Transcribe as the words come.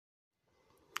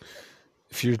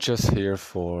If you're just here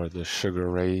for the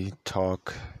Sugar Ray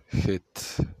talk, hit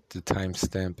the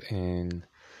timestamp in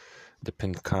the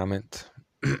pinned comment.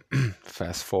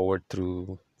 Fast forward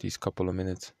through these couple of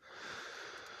minutes.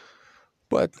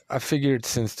 But I figured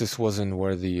since this wasn't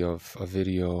worthy of a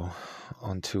video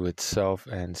unto itself,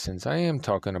 and since I am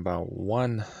talking about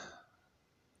one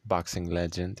boxing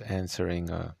legend answering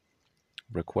a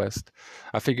request,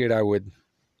 I figured I would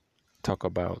talk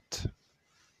about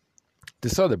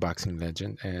this other boxing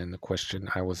legend and the question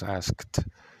I was asked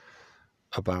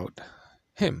about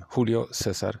him, Julio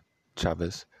Cesar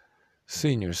Chavez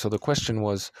Sr. So the question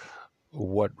was,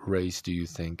 what race do you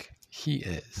think he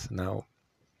is? Now,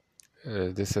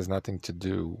 this has nothing to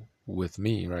do with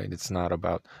me, right? It's not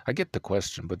about, I get the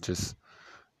question, but just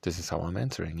this is how I'm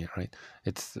answering it, right?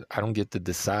 I don't get to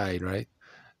decide, right?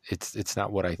 It's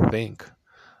not what I think.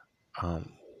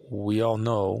 We all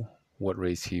know what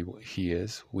race he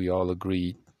is. We all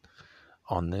agreed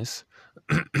on this.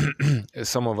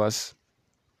 Some of us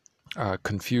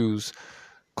confuse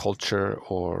culture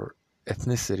or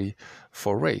ethnicity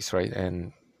for race, right?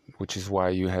 And which is why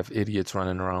you have idiots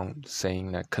running around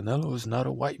saying that Canelo is not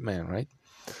a white man, right?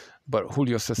 But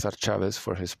Julio Cesar Chavez,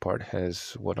 for his part,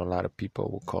 has what a lot of people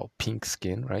will call pink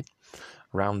skin, right?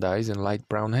 Round eyes and light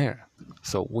brown hair.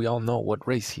 So we all know what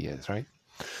race he is, right?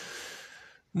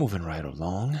 Moving right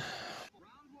along.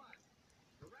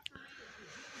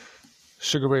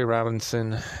 Sugar Ray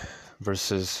Robinson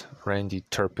versus Randy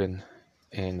Turpin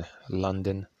in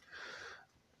London.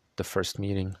 The first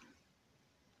meeting.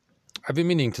 I've been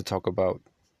meaning to talk about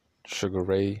Sugar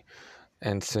Ray,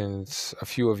 and since a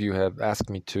few of you have asked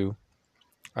me to,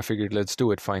 I figured let's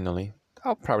do it finally.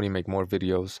 I'll probably make more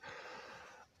videos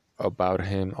about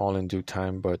him all in due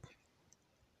time, but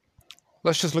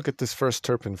let's just look at this first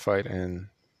Turpin fight and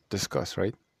discuss,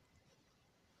 right?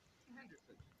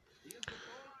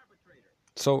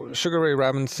 So Sugar Ray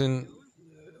Robinson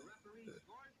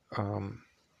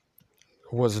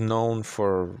was known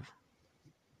for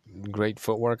great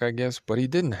footwork, I guess, but he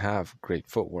didn't have great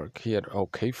footwork. He had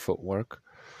okay footwork.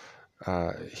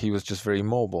 He was just very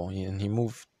mobile, and he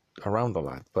moved around a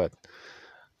lot. But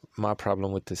my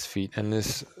problem with his feet, and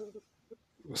this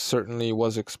certainly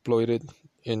was exploited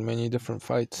in many different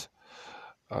fights,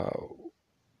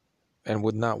 and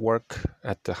would not work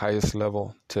at the highest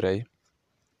level today.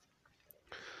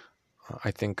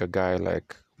 I think a guy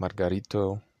like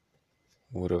Margarito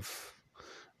would have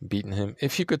beaten him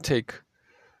if he could take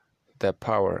that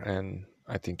power, and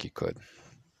I think he could.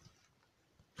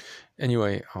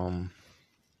 Anyway,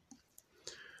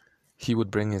 he would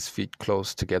bring his feet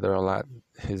close together a lot.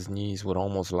 His knees would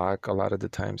almost lock a lot of the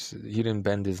times. He didn't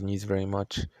bend his knees very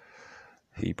much.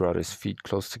 He brought his feet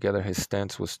close together. His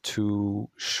stance was too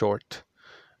short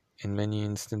in many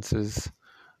instances,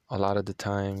 a lot of the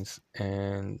times,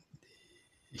 and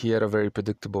he had a very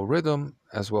predictable rhythm,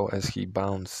 as well as he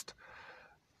bounced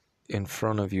in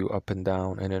front of you up and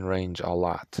down and in range a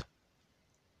lot.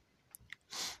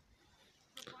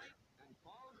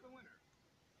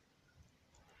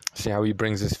 See how he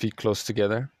brings his feet close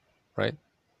together, right?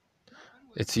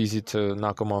 It's easy to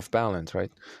knock him off balance,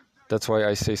 right? That's why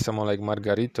I say someone like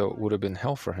Margarito would have been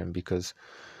hell for him, because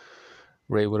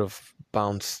Ray would have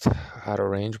bounced out of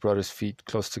range, brought his feet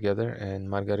close together, and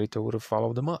Margarito would have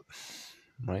followed him up,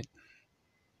 right?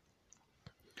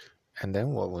 And then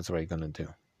what was Ray going to do,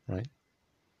 right?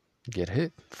 Get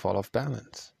hit, fall off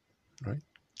balance, right?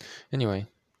 Anyway,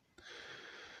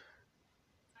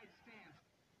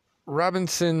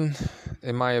 Robinson,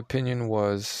 in my opinion,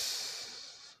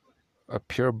 was a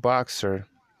pure boxer,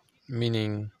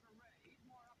 meaning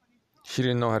he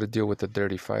didn't know how to deal with a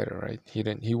dirty fighter, right?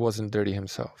 He wasn't dirty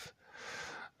himself.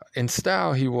 In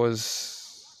style, he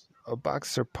was a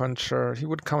boxer puncher. He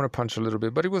would counter punch a little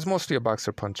bit, but he was mostly a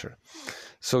boxer puncher.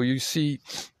 So you see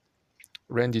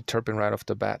Randy Turpin right off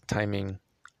the bat timing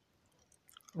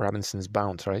Robinson's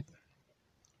bounce, right?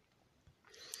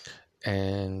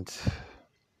 And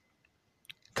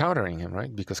countering him,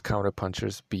 right? Because counter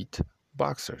punchers beat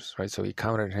boxers, right? So he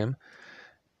countered him,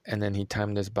 and then he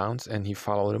timed his bounce and he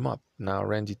followed him up. Now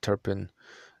Randy Turpin,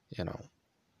 I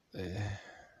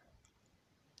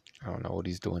don't know what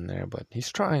he's doing there, but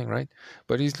he's trying, right?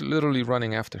 But he's literally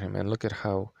running after him, and look at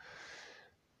how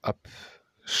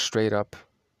straight up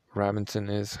Robinson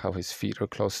is, how his feet are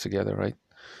close together, right?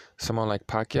 Someone like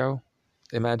Pacquiao,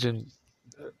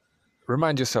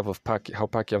 remind yourself of how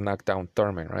Pacquiao knocked down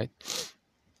Thurman, right?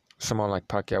 Someone like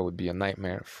Pacquiao would be a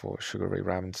nightmare for Sugar Ray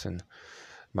Robinson.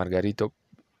 Margarito,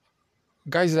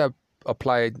 guys that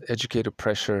applied educated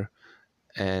pressure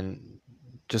and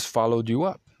just followed you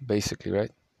up, basically,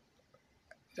 right?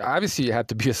 obviously you had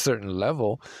to be a certain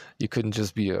level. You couldn't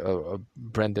just be a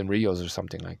Brendan Rios or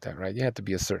something like that, right? You had to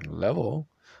be a certain level,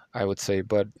 I would say.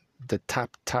 But the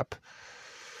top,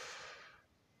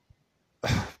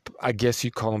 I guess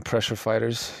you call them pressure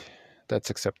fighters. That's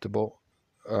acceptable.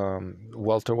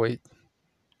 Welterweight,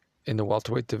 in the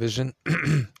welterweight division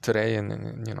today, and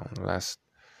the last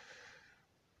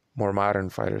more modern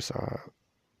fighters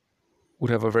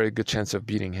would have a very good chance of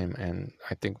beating him, and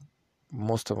I think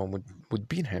most of them would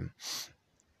beat him.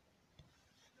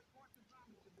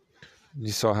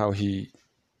 You saw how he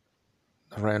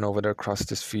ran over there, crossed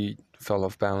his feet, fell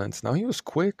off balance. Now he was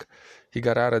quick, he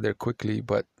got out of there quickly,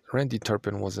 but Randy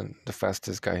Turpin wasn't the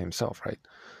fastest guy himself, right?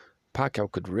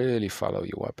 Pacquiao could really follow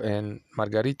you up, and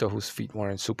Margarito, whose feet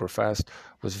weren't super fast,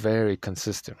 was very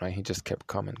consistent, right? He just kept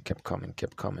coming, kept coming,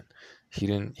 kept coming. He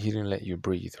didn't let you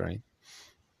breathe, right?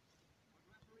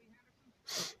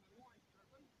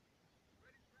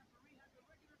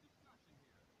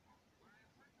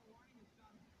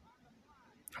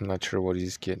 I'm not sure what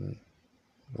he's getting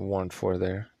warned for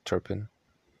there, Turpin.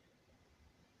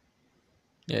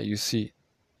 Yeah, you see,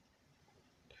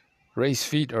 Ray's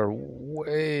feet are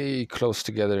way close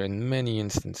together in many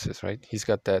instances, right? He's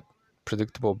got that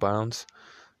predictable bounce.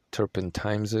 Turpin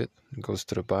times it, goes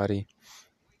to the body.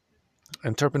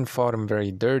 And Turpin fought him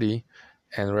very dirty,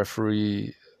 and the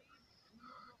referee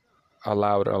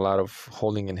allowed a lot of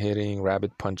holding and hitting,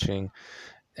 rabbit punching,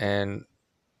 and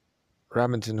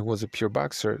Robinson, who was a pure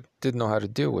boxer, didn't know how to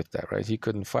deal with that, right? He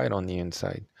couldn't fight on the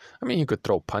inside. I mean, he could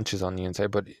throw punches on the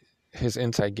inside, but his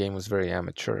inside game was very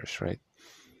amateurish, right?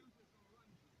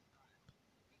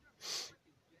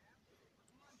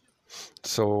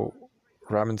 So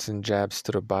Robinson jabs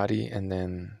to the body and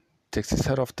then takes his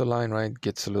head off the line, right?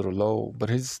 Gets a little low, but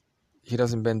he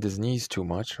doesn't bend his knees too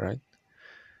much, right?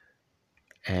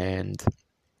 And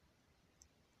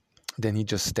then he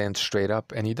just stands straight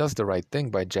up, and he does the right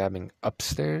thing by jabbing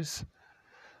upstairs.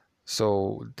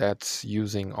 So that's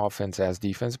using offense as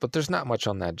defense, but there's not much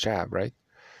on that jab, right?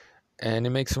 And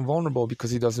it makes him vulnerable because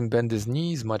he doesn't bend his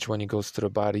knees much when he goes to the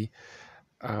body.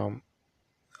 Um,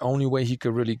 Only way he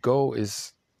could really go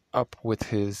is up with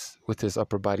his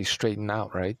upper body straightened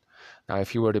out, right? Now,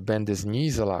 if he were to bend his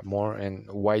knees a lot more and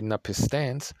widen up his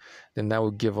stance, then that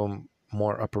would give him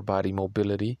more upper body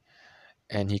mobility,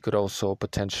 and he could also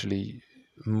potentially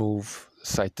move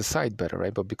side to side better,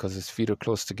 right? But because his feet are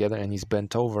close together and he's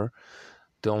bent over,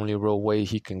 the only real way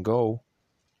he can go,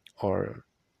 or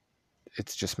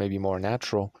it's just maybe more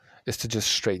natural, is to just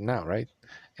straighten out, right?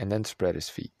 And then spread his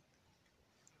feet.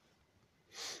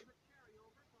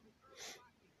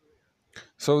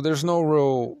 So there's no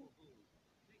real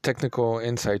technical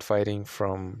inside fighting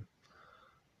from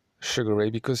Sugar Ray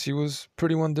because he was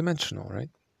pretty one dimensional, right?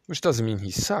 Which doesn't mean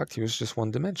he sucked, he was just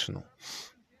one dimensional.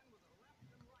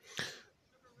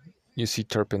 You see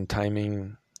Turpin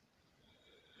timing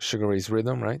Sugar Ray's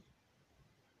rhythm, right?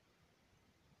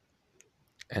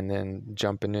 And then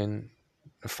jumping in,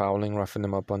 fouling, roughing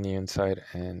him up on the inside,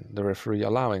 and the referee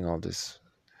allowing all this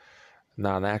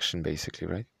non action basically,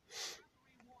 right?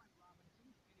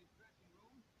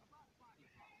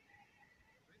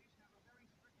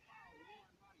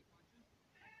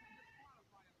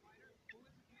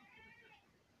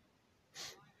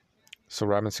 So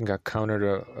Robinson got countered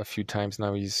a few times.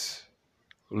 Now he's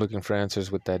looking for answers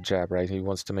with that jab, right? He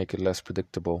wants to make it less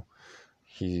predictable.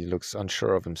 He looks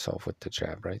unsure of himself with the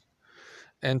jab, right?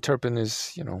 And Turpin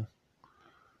is,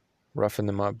 roughing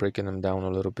him up, breaking him down a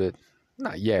little bit.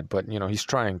 Not yet, but he's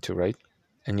trying to, right?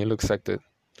 And he looks like the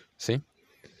see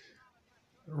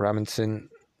Robinson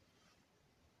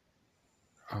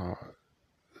uh,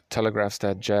 telegraphs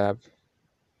that jab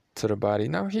to the body.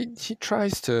 Now he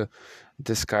tries to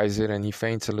disguise it and he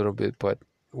feints a little bit, but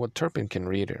what Turpin can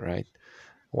read it, right?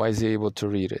 Why is he able to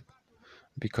read it?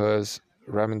 Because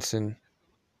Robinson,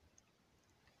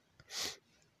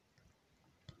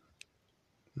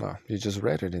 well, you just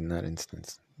read it in that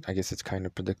instance. I guess it's kind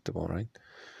of predictable, right?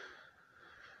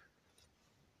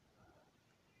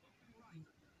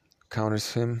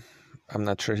 Counters him. I'm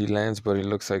not sure he lands, but it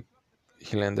looks like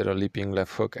he landed a leaping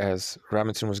left hook as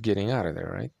Robinson was getting out of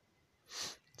there, right?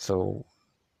 So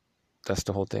that's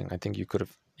the whole thing. I think you could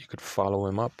follow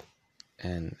him up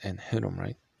and hit him,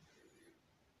 right?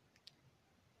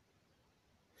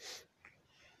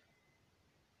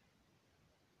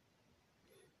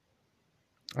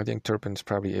 I think Turpin's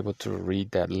probably able to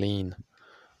read that lean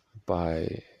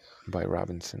by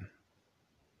Robinson.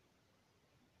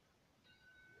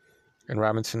 And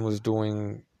Robinson was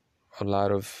doing a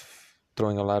lot of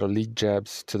throwing a lot of lead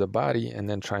jabs to the body and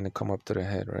then trying to come up to the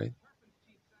head, right?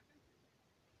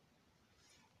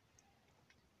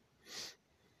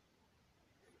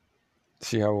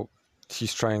 See how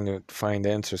he's trying to find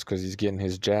answers because he's getting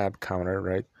his jab counter,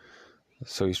 right?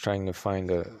 So he's trying to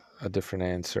find a different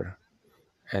answer.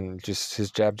 And just his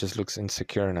jab just looks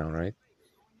insecure now, right?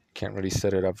 Can't really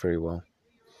set it up very well.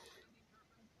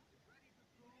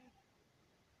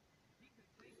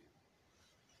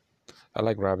 I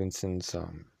like Robinson's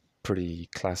pretty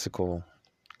classic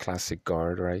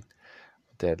guard, right?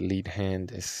 That lead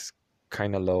hand is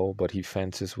kind of low, but he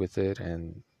fences with it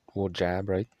and will jab,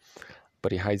 right?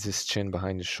 But he hides his chin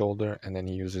behind his shoulder, and then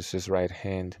he uses his right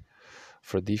hand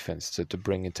for defense to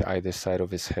bring it to either side of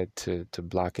his head to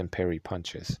block and parry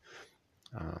punches.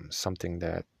 Something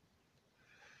that,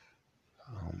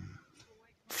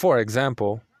 for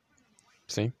example,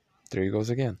 see, there he goes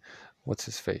again. What's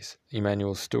his face?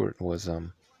 Emmanuel Stewart was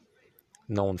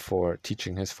known for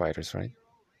teaching his fighters, right?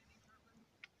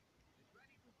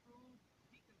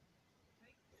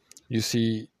 You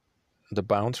see the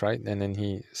bounce, right? And then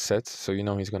he sets, so you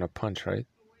know he's going to punch, right?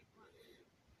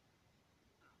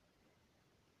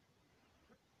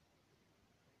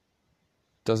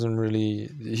 Doesn't really,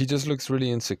 he just looks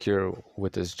really insecure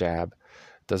with his jab.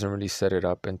 Doesn't really set it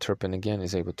up, and Turpin again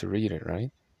is able to read it, right?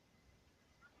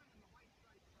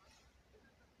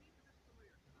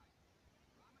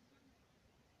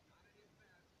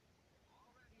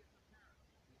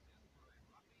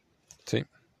 See,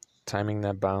 timing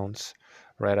that bounce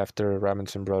right after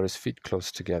Robinson brought his feet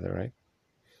close together, right?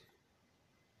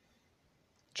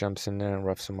 Jumps in there and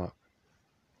roughs him up.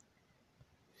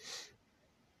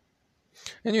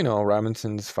 And you know,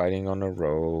 Robinson's fighting on the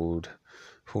road.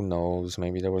 Who knows?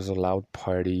 Maybe there was a loud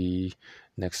party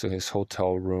next to his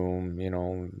hotel room. You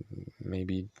know,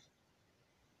 maybe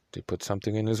they put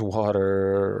something in his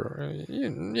water.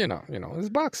 It's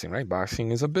boxing, right? Boxing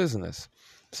is a business.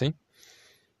 See?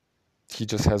 He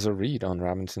just has a read on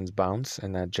Robinson's bounce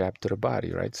and that jab to the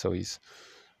body, right? So he's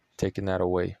taking that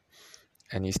away.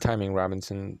 And he's timing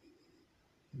Robinson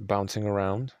bouncing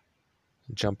around,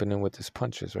 jumping in with his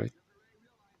punches, right?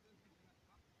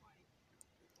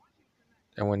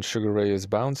 And when Sugar Ray is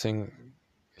bouncing,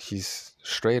 he's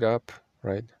straight up,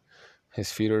 right? His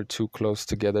feet are too close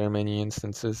together in many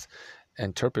instances.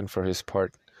 And Turpin, for his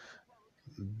part,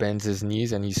 bends his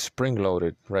knees and he's spring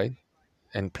loaded, right?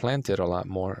 And planted a lot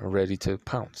more, ready to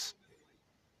pounce.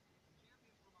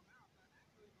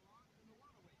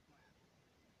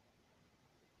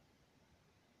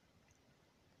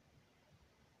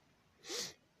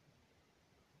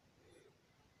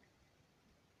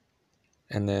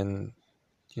 And then,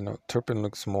 Turpin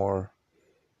looks more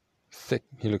thick.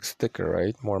 He looks thicker,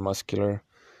 right? More muscular.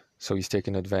 So he's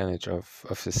taking advantage of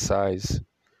his size.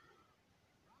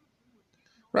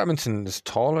 Robinson is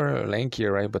taller,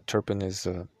 lankier, right? But Turpin is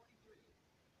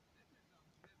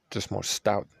just more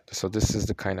stout. So this is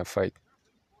the kind of fight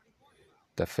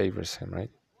that favors him, right?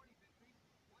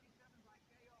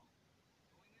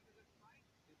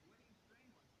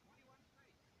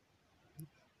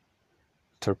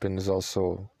 Turpin is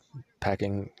also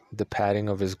packing the padding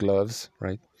of his gloves,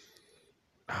 right?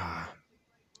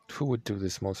 Who would do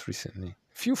this most recently?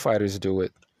 Few fighters do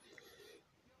it,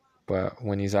 but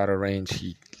when he's out of range,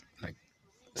 he like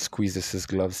squeezes his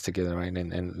gloves together, right,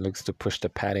 and looks to push the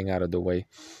padding out of the way.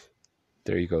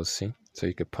 There you go, see? So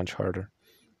you could punch harder.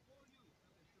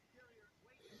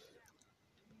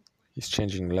 He's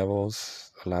changing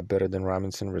levels a lot better than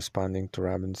Robinson, responding to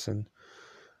Robinson.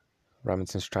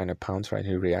 Robinson's trying to pounce, right?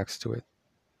 He reacts to it.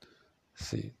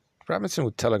 See, Robinson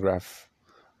would telegraph,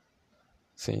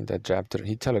 see, that jab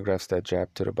he telegraphs that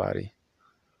jab to the body.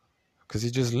 Because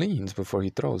he just leans before he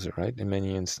throws it, right? In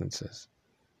many instances.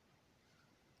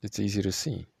 It's easy to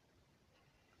see.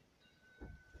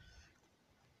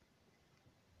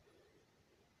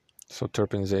 So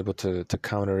Turpin is able to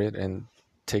counter it and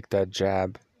take that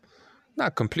jab.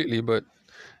 Not completely, but...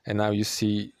 And now you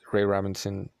see Ray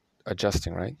Robinson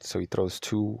adjusting, right? So he throws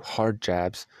two hard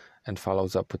jabs and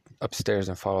follows up with upstairs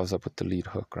and follows up with the lead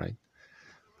hook, right?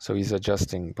 So he's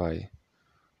adjusting by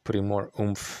putting more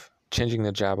oomph, changing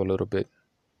the jab a little bit,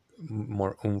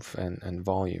 more oomph and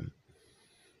volume.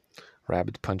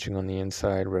 Rabbit punching on the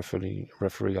inside,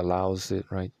 referee allows it,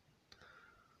 right?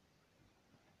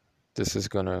 This is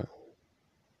gonna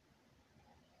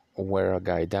wear a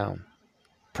guy down.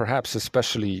 Perhaps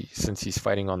especially since he's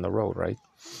fighting on the road, right?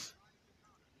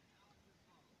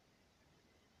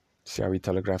 See how he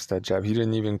telegraphs that jab? He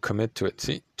didn't even commit to it.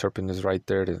 See, Turpin is right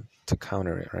there to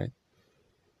counter it, right?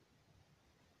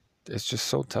 It's just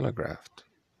so telegraphed.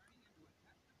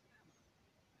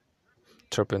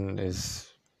 Turpin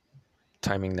is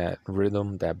timing that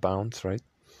rhythm, that bounce, right?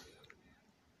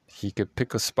 He could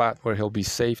pick a spot where he'll be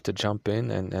safe to jump in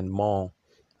and maul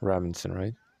Robinson,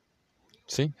 right?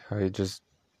 See how you just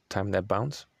time that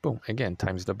bounce? Boom, again,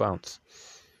 times the bounce.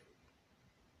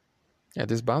 Yeah,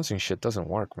 this bouncing shit doesn't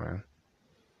work, man.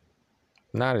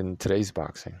 Not in today's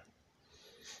boxing.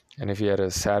 And if you had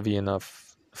a savvy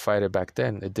enough fighter back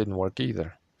then, it didn't work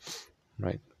either,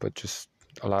 right? But just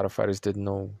a lot of fighters didn't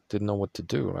know what to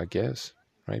do, I guess,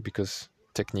 right? Because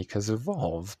technique has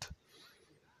evolved.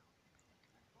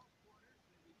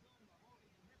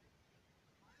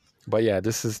 But yeah,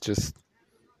 this is just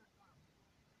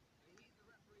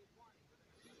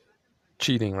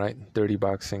cheating, right? Dirty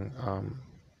boxing.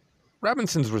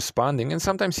 Robinson's responding, and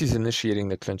sometimes he's initiating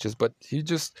the clinches, but he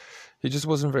just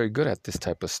wasn't very good at this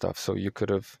type of stuff. So you could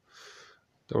have.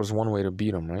 There was one way to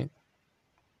beat him, right?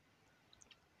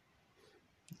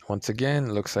 Once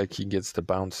again, looks like he gets the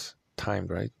bounce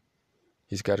timed, right?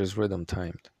 He's got his rhythm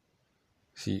timed.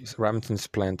 See, Robinson's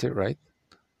planted, right?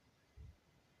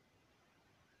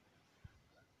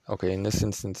 Okay, in this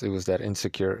instance, it was that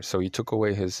insecure. So he took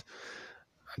away his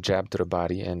jab to the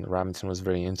body, and Robinson was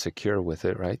very insecure with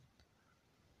it, right?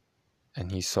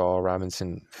 And he saw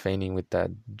Robinson feigning with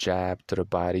that jab to the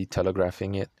body,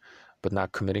 telegraphing it, but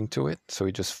not committing to it. So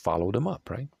he just followed him up,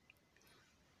 right?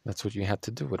 That's what you had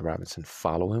to do with Robinson,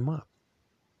 follow him up.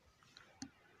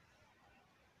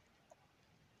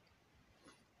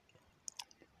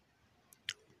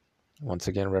 Once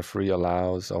again, referee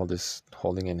allows all this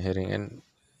holding and hitting. And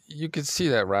you could see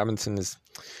that Robinson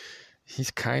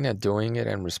he's kind of doing it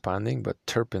and responding, but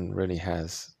Turpin really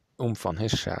has oomph on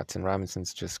his shots, and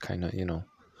Robinson's just kind of,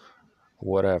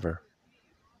 whatever.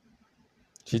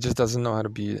 He just doesn't know how to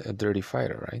be a dirty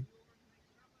fighter, right?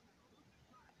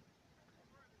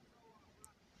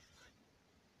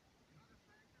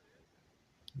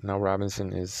 Now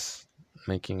Robinson is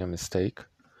making a mistake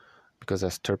because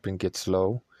as Turpin gets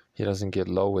low, he doesn't get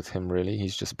low with him really.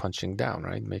 He's just punching down,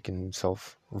 right? Making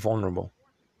himself vulnerable.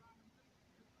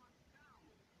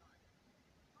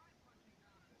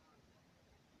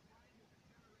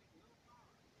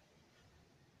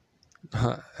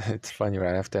 It's funny,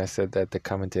 right? After I said that, the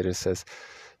commentator says,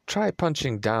 try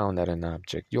punching down at an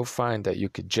object. You'll find that you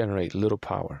could generate little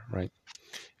power, right?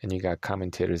 And you got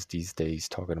commentators these days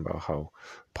talking about how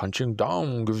punching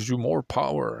down gives you more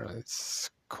power.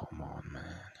 Come on, man.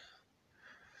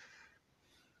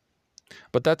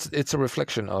 But it's a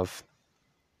reflection of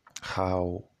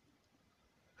how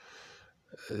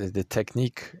the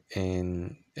technique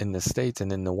in the States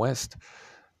and in the West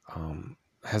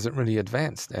hasn't really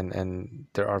advanced, and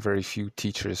there are very few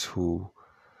teachers who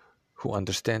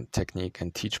understand technique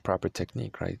and teach proper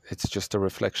technique, right? It's just a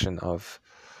reflection of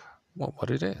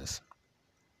what it is.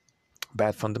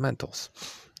 Bad fundamentals.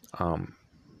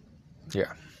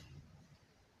 Yeah.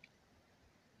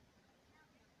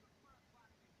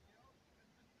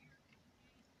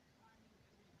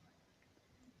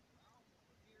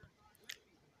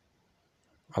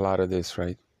 A lot of this,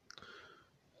 right?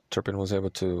 Turpin was able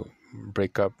to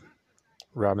break up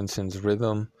Robinson's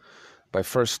rhythm by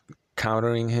first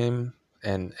countering him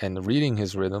and reading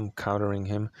his rhythm, countering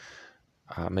him,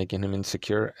 making him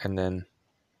insecure, and then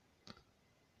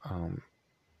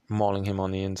mauling him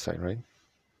on the inside, right?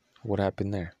 What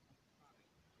happened there?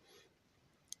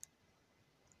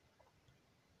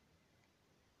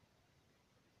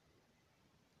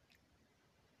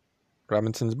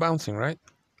 Robinson's bouncing, right?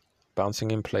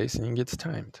 Bouncing in place, and he gets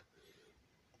timed.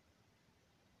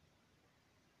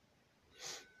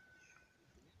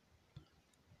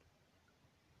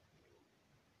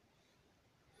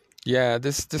 Yeah,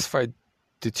 this fight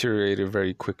deteriorated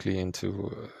very quickly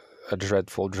into a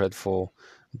dreadful,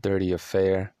 dirty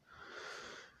affair.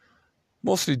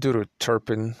 Mostly due to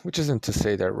Turpin, which isn't to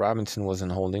say that Robinson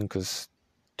wasn't holding, because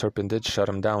Turpin did shut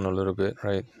him down a little bit,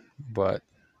 right? But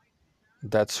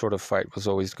that sort of fight was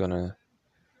always gonna,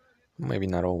 maybe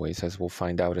not always, as we'll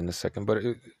find out in a second, but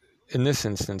in this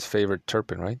instance, favored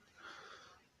Turpin, right?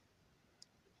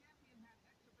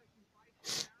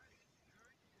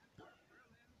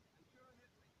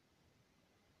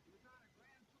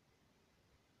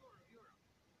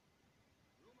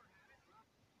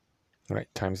 Right,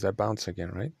 times that bounce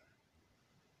again, right?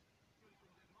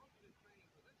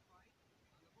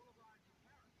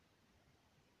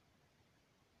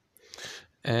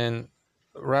 And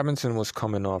Robinson was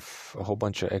coming off a whole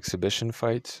bunch of exhibition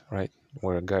fights, right,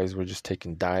 where guys were just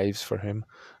taking dives for him.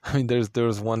 I mean, there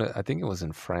was one. I think it was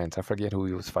in France. I forget who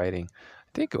he was fighting. I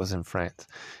think it was in France.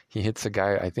 He hits a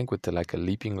guy, I think, with like a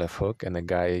leaping left hook, and the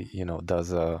guy,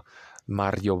 does a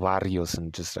Mario Barrios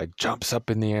and just like jumps up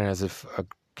in the air as if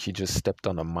he just stepped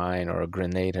on a mine or a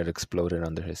grenade had exploded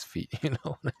under his feet.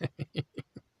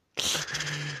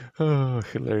 Oh,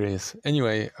 hilarious.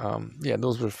 Anyway, yeah,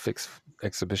 those were fixed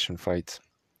exhibition fights.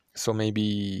 So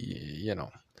maybe,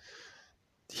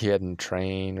 he hadn't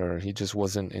trained or he just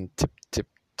wasn't in tip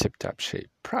top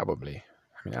shape. Probably.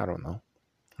 I mean, I don't know,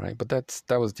 right? But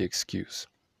that was the excuse.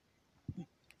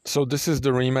 So this is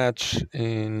the rematch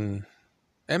in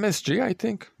MSG, I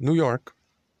think, New York.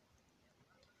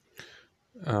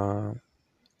 Uh,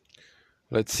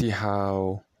 let's see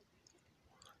how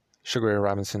Sugar Ray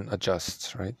Robinson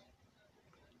adjusts, right?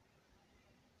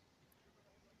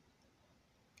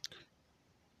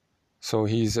 So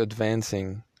he's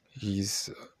advancing. He's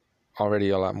already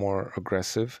a lot more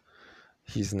aggressive.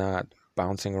 He's not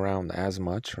bouncing around as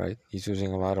much, right? He's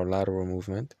using a lot of lateral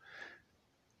movement,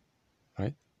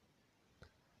 right?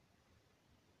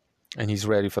 And he's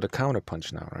ready for the counter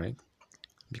punch now, right?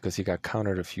 Because he got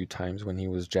countered a few times when he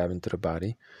was jabbing to the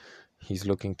body. He's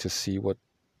looking to see what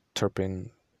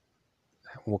Turpin,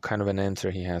 what kind of an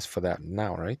answer he has for that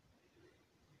now, right?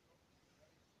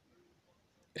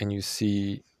 And you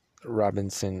see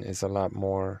Robinson is a lot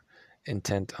more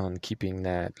intent on keeping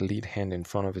that lead hand in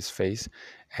front of his face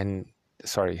and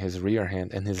sorry, his rear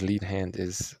hand, and his lead hand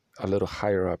is a little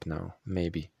higher up now,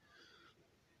 maybe.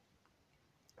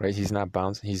 Right? He's not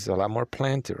bouncing. He's a lot more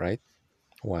planted, right?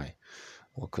 Why?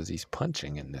 Well, because he's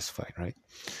punching in this fight, right?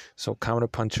 So counter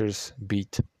punchers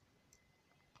beat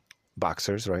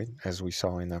boxers, right? As we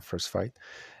saw in that first fight.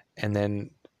 And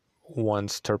then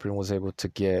once Turpin was able to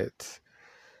get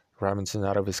Robinson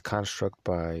out of his construct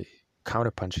by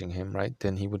counterpunching him, right?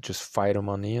 Then he would just fight him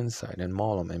on the inside and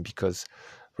maul him. And because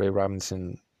Ray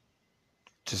Robinson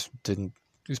just didn't,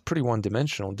 he was pretty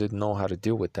one-dimensional, didn't know how to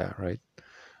deal with that, right?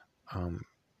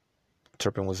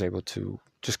 Turpin was able to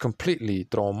just completely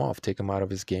throw him off, take him out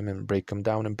of his game, and break him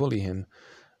down and bully him,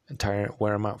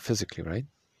 wear him out physically, right?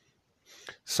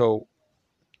 So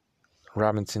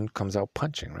Robinson comes out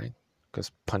punching, right? Because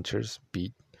punchers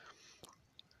beat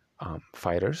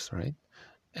fighters, right?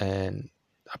 And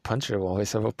a puncher will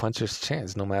always have a puncher's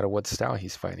chance, no matter what style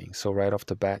he's fighting. So right off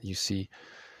the bat, you see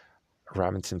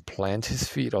Robinson plant his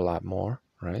feet a lot more,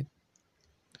 right?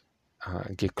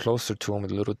 Get closer to him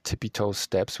with little tippy-toe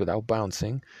steps without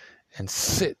bouncing, and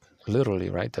sit, literally,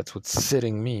 right? That's what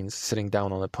sitting means. Sitting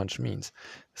down on a punch means.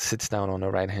 Sits down on the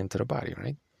right hand to the body,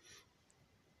 right?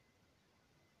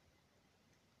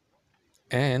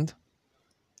 And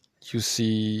you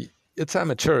see, it's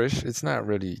amateurish. It's not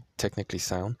really technically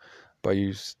sound, but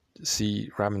you see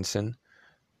Robinson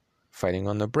fighting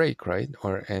on the break, right?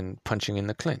 And punching in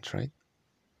the clinch, right?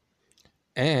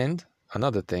 And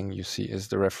another thing you see is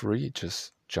the referee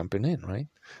just jumping in, right?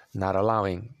 Not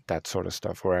allowing that sort of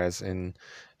stuff. Whereas in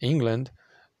England,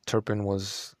 Turpin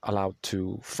was allowed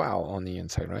to foul on the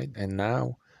inside, right? And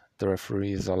now the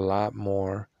referee is a lot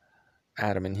more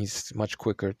adamant. He's much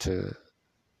quicker to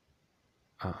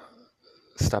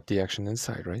stop the action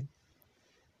inside, right?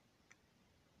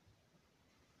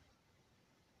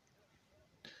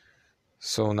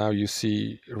 So now you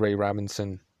see Ray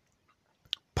Robinson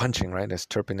punching, right? As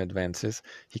Turpin advances,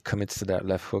 he commits to that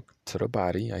left hook to the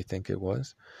body, I think it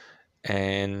was.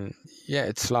 And yeah,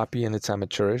 it's sloppy and it's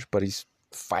amateurish, but he's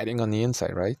fighting on the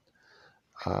inside, right?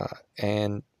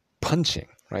 And punching,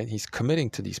 right? He's committing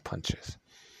to these punches.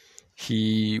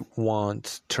 He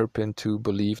wants Turpin to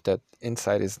believe that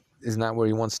inside is not where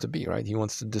he wants to be, right? He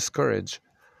wants to discourage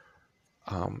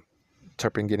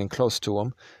Turpin getting close to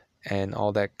him and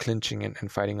all that clinching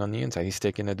and fighting on the inside. He's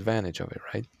taking advantage of it,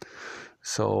 right?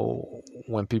 So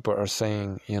when people are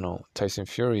saying, Tyson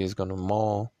Fury is going to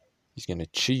maul, he's going to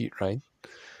cheat, right?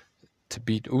 To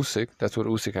beat Usyk, that's what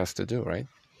Usyk has to do, right?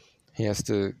 He has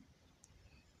to,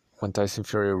 when Tyson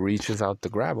Fury reaches out to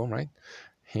grab him, right?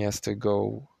 He has to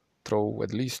go throw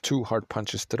at least 2 hard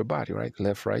punches to the body, right?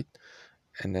 Left, right,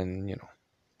 and then,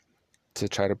 to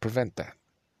try to prevent that,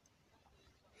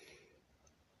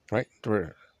 right?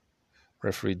 The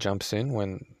referee jumps in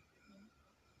when,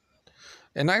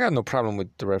 and I got no problem with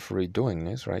the referee doing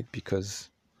this, right? Because,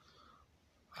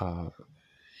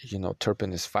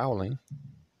 Turpin is fouling,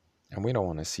 and we don't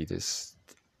want to see this.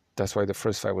 That's why the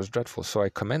first fight was dreadful. So I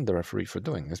commend the referee for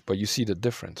doing this. But you see the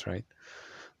difference, right?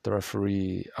 The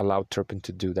referee allowed Turpin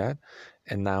to do that,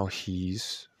 and now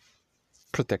he's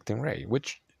protecting Ray,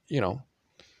 which,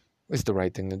 is the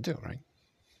right thing to do, right?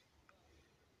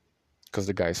 Because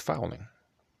the guy's fouling.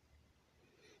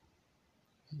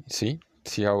 See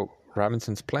how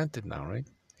Robinson's planted now, right?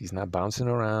 He's not bouncing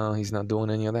around. He's not doing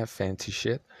any of that fancy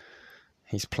shit.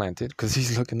 He's planted because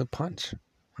he's looking to punch,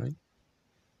 right?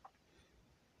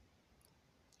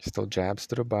 Still jabs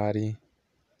to the body.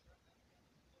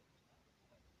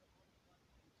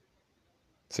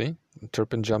 See?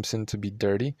 Turpin jumps in to be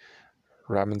dirty.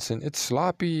 Robinson, it's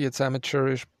sloppy, it's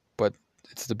amateurish, but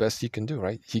it's the best he can do,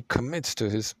 right? He commits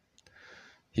to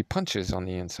he punches on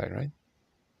the inside, right?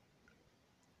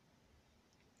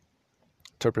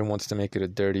 Turpin wants to make it a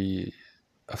dirty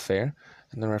affair,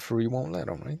 and the referee won't let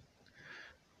him, right?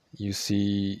 You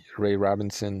see Ray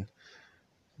Robinson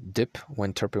dip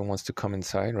when Turpin wants to come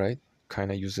inside, right?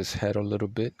 Kind of use his head a little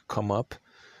bit, come up.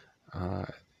 Uh,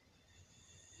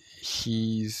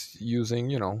 he's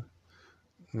using,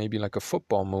 maybe like a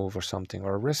football move or something,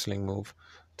 or a wrestling move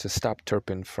to stop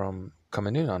Turpin from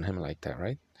coming in on him like that,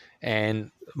 right?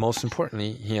 And most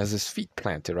importantly, he has his feet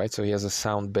planted, right? So he has a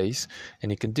sound base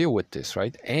and he can deal with this,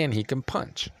 right? And he can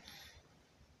punch.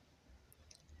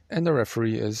 And the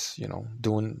referee is,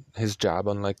 doing his job,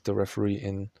 unlike the referee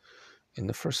in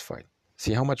the first fight.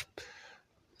 See how much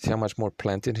more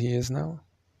planted he is now,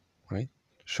 right?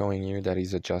 Showing you that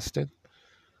he's adjusted.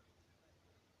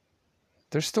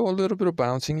 There's still a little bit of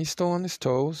bouncing. He's still on his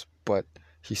toes, but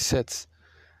he sets.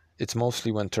 It's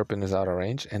mostly when Turpin is out of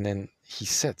range, and then he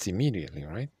sets immediately,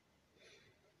 right?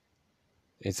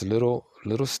 It's little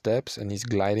steps, and he's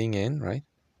gliding in, right?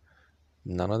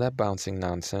 None of that bouncing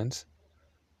nonsense,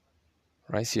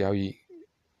 right? See how he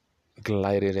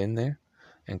glided in there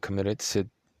and committed,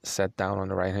 sat down on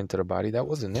the right hand to the body. That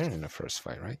wasn't there in the first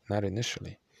fight, right? Not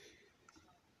initially.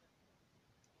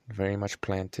 Very much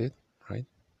planted, right?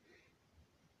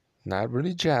 Not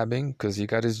really jabbing, because he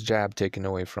got his jab taken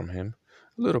away from him.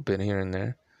 A little bit here and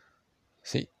there.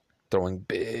 See, throwing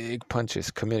big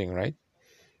punches, committing, right?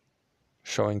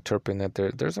 Showing Turpin that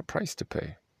there's a price to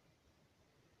pay.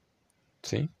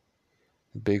 See?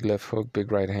 Big left hook,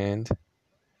 big right hand.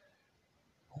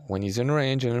 When he's in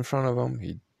range and in front of him,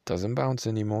 he doesn't bounce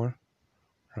anymore,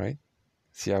 right?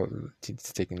 See how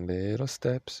he's taking little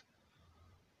steps,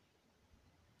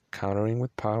 countering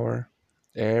with power,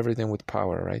 everything with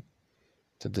power, right?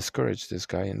 To discourage this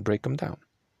guy and break him down.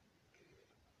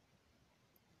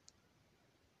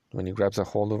 When he grabs a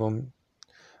hold of him,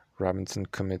 Robinson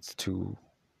commits to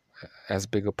as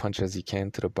big a punch as he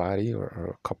can to the body,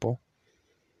 or a couple.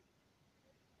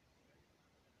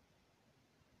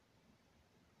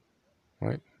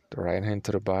 Right? The right hand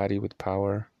to the body with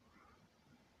power.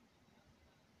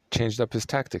 Changed up his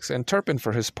tactics. And Turpin,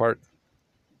 for his part,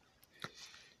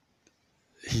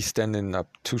 he's standing up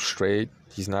too straight.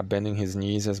 He's not bending his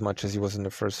knees as much as he was in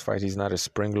the first fight. He's not as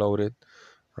spring-loaded,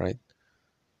 right?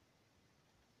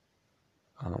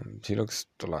 He looks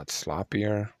a lot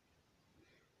sloppier.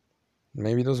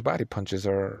 Maybe those body punches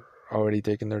are already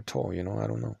taking their toll, I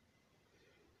don't know.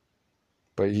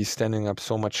 But he's standing up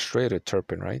so much straighter,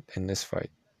 Turpin, right, in this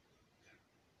fight.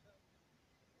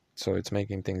 So it's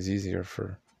making things easier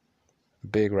for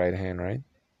big right hand, right?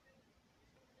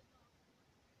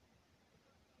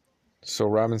 So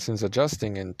Robinson's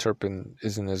adjusting, and Turpin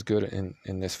isn't as good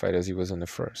in this fight as he was in the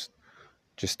first.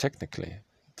 Just technically.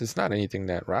 There's not anything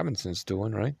that Robinson's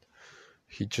doing, right?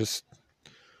 He just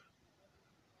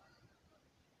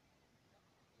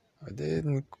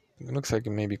didn't. It looks like he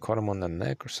maybe caught him on the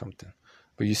neck or something.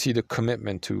 But you see the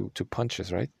commitment to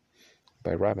punches, right?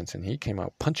 By Robinson. He came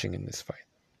out punching in this fight.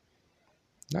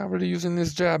 Not really using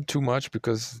his jab too much,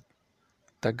 because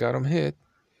that got him hit.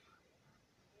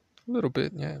 A little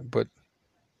bit, yeah. But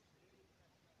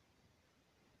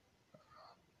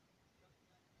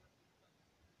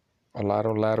a lot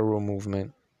of lateral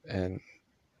movement and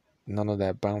none of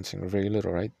that bouncing, or very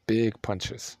little, right? Big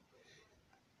punches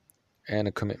and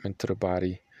a commitment to the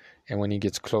body. And when he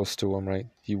gets close to him, right,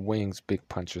 he wings big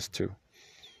punches too.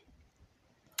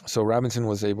 So Robinson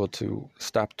was able to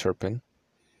stop Turpin.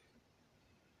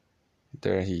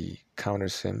 There he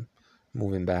counters him,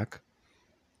 moving back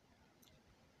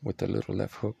with the little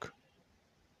left hook.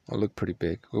 It looked pretty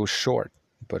big. It was short,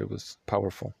 but it was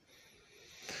powerful.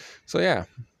 So yeah,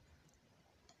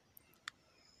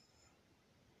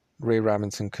 Ray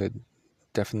Robinson could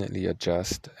definitely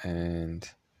adjust, and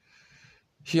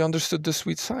he understood the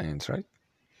sweet science, right?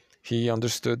 He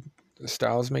understood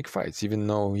styles make fights, even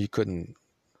though he couldn't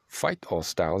fight all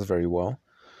styles very well.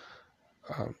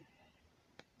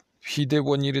 He did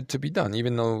what needed to be done,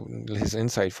 even though his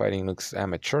inside fighting looks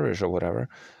amateurish or whatever.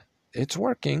 It's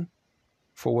working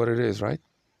for what it is, right?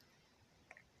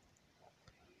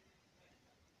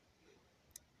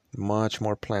 Much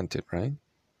more planted, right?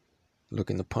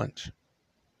 Looking to punch.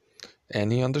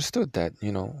 And he understood that,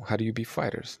 how do you beat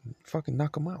fighters? Fucking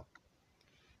knock them out,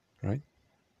 right?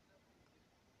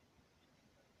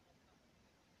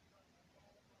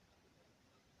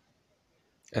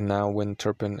 And now when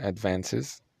Turpin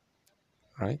advances,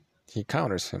 right, he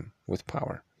counters him with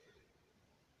power.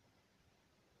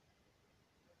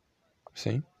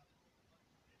 See?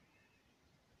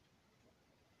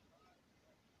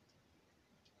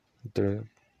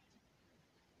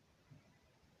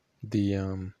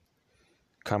 the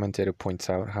commentator points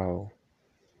out how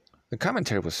the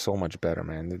commentary was so much better,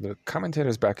 man. The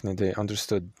commentators back in the day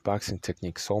understood boxing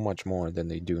technique so much more than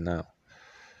they do now.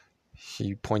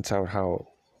 He points out how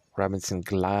Robinson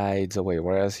glides away,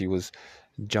 whereas he was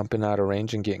jumping out of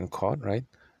range and getting caught, right?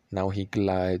 Now he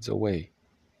glides away.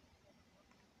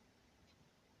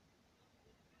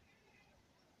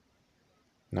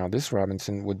 Now this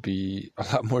Robinson would be a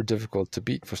lot more difficult to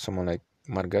beat for someone like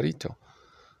Margarito,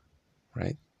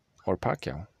 right? Or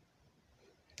Pacquiao.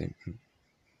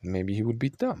 Maybe he would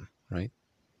beat them, right?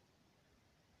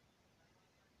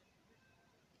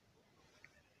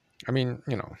 I mean,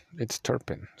 it's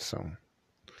Turpin, so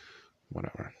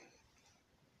whatever.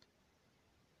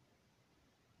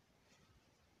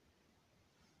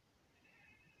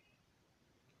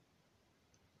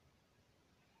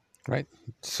 Right?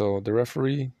 So the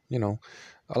referee, a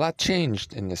lot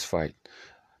changed in this fight.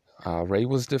 Ray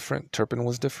was different, Turpin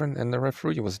was different, and the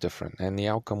referee was different, and the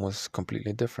outcome was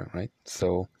completely different, right?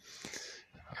 So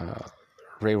uh,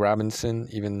 Ray Robinson,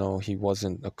 even though he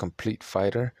wasn't a complete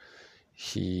fighter,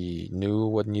 he knew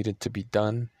what needed to be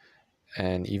done,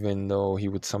 and even though he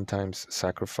would sometimes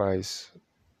sacrifice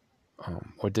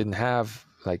or didn't have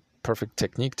like perfect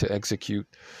technique to execute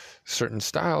certain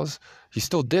styles, he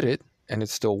still did it, and it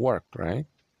still worked, right?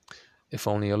 If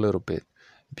only a little bit,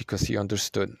 because he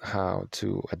understood how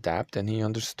to adapt and he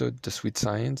understood the sweet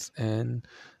science and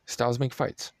styles make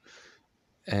fights.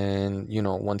 And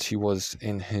once he was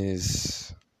in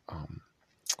his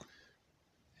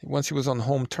once he was on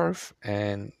home turf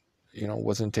and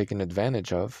wasn't taken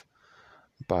advantage of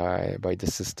by the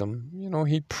system,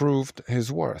 he proved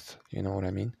his worth, you know what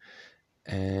I mean,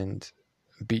 and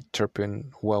beat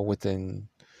Turpin well within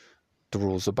the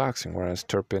rules of boxing, whereas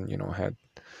Turpin had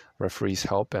referees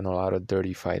help and a lot of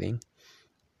dirty fighting,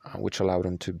 which allowed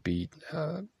him to beat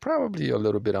probably a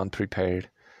little bit unprepared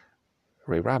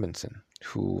Ray Robinson,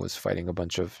 who was fighting a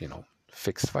bunch of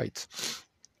fixed fights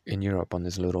in Europe on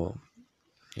this little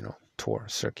tour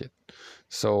circuit.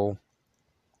 So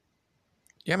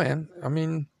yeah, man. I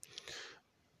mean,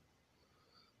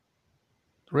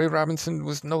 Ray Robinson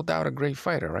was no doubt a great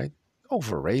fighter, right?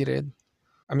 Overrated.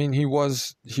 I mean, he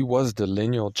was the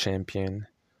lineal champion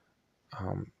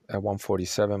at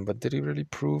 147, but did he really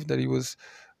prove that he was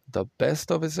the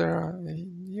best of his era?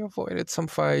 He avoided some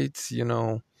fights,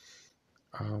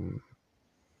 Um,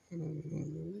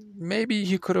 maybe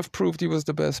he could have proved he was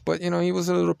the best, but he was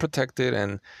a little protected,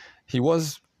 and he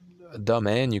was the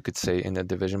man, you could say, in that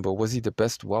division. But was he the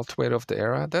best welterweight of the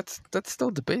era? That's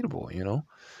still debatable,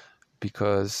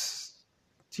 because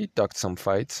he ducked some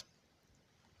fights.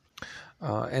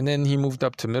 And then he moved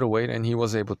up to middleweight, and he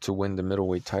was able to win the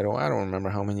middleweight title. I don't remember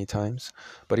how many times,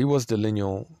 but he was the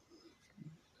lineal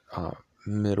uh,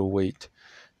 middleweight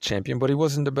champion. But he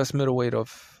wasn't the best middleweight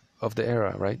of the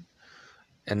era, right?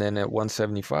 And then at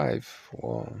 175,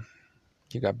 well,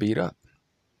 he got beat up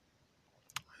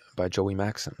by Joey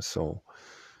Maxim. So,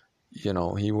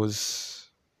 he was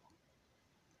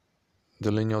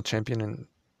the lineal champion,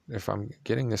 if I'm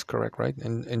getting this correct, right?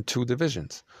 In two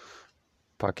divisions.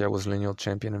 Pacquiao was lineal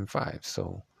champion in 5.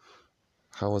 So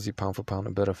how was he pound for pound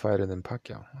a better fighter than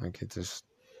Pacquiao? Like, it's just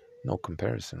no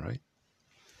comparison, right?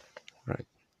 Right.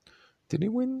 Did he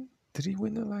win? Did he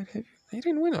win the light heavy? He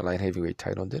didn't win a light heavyweight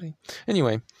title, did he?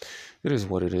 Anyway, it is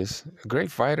what it is. A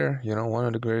great fighter, one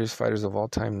of the greatest fighters of all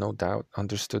time, no doubt.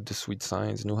 Understood the sweet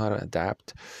science, knew how to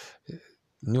adapt,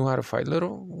 knew how to fight.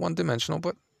 Little one-dimensional,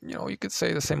 but you could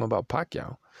say the same about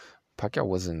Pacquiao. Pacquiao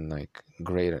wasn't like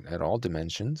great at all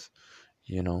dimensions,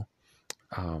 you know.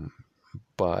 Um,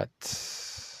 but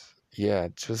yeah,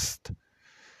 just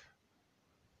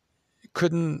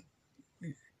couldn't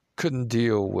couldn't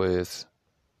deal with.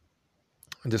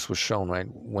 This was shown, right,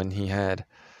 when he had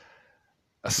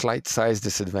a slight size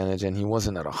disadvantage and he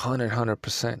wasn't at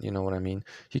 100%. You know what I mean?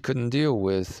 He couldn't deal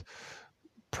with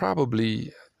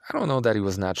probably. I don't know that he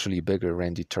was naturally bigger,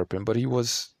 Randy Turpin, but he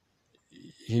was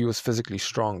physically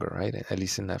stronger, right? At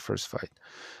least in that first fight.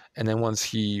 And then once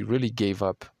he really gave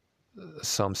up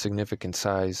some significant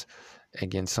size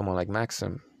against someone like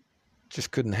Maxim,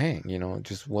 just couldn't hang,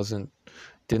 just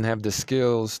didn't have the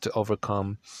skills to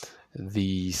overcome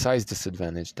the size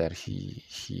disadvantage that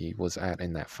he was at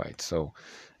in that fight. So,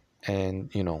 and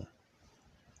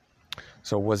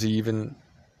so was he even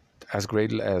as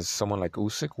great as someone like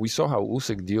Usyk? We saw how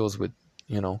Usyk deals with,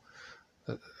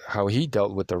 how he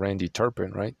dealt with the Randy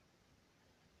Turpin, right?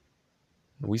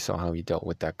 We saw how he dealt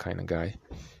with that kind of guy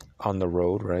on the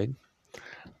road, right?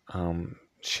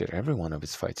 Shit, every one of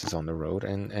his fights is on the road,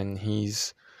 and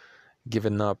he's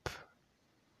given up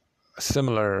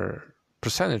similar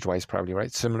percentage-wise, probably,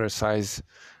 right? Similar size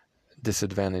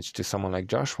disadvantage to someone like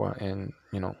Joshua, and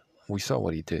we saw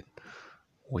what he did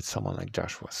with someone like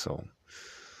Joshua. So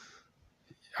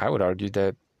I would argue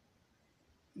that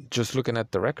just looking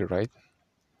at the record, right?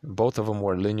 Both of them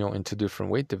were lineal into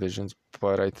different weight divisions,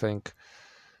 but I think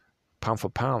pound for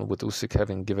pound, with Usyk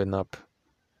having given up,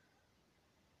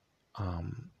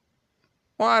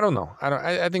 well, I don't know.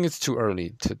 I think it's too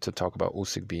early to talk about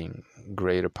Usyk being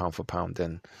greater pound for pound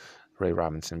than Ray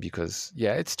Robinson, because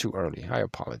it's too early. I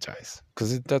apologize,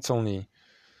 because that's only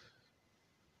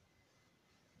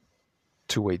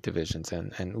two weight divisions,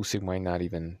 and Usyk might not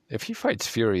even, if he fights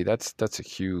Fury, that's going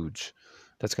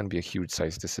to be a huge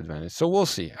size disadvantage. So we'll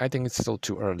see. I think it's still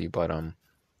too early, but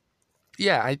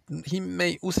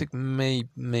Usyk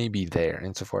may be there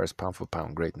insofar as pound for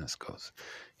pound greatness goes.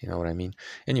 You know what I mean?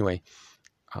 Anyway,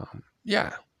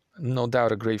 no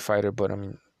doubt a great fighter, but I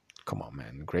mean, come on,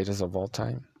 man, greatest of all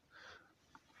time.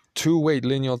 2-weight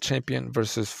lineal champion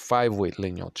versus 5-weight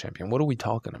lineal champion. What are we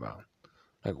talking about?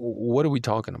 Like, what are we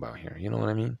talking about here? You know what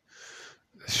I mean?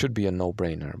 It should be a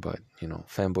no-brainer, but,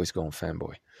 fanboys going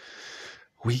fanboy.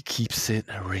 We keeps it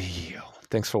real.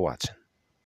 Thanks for watching.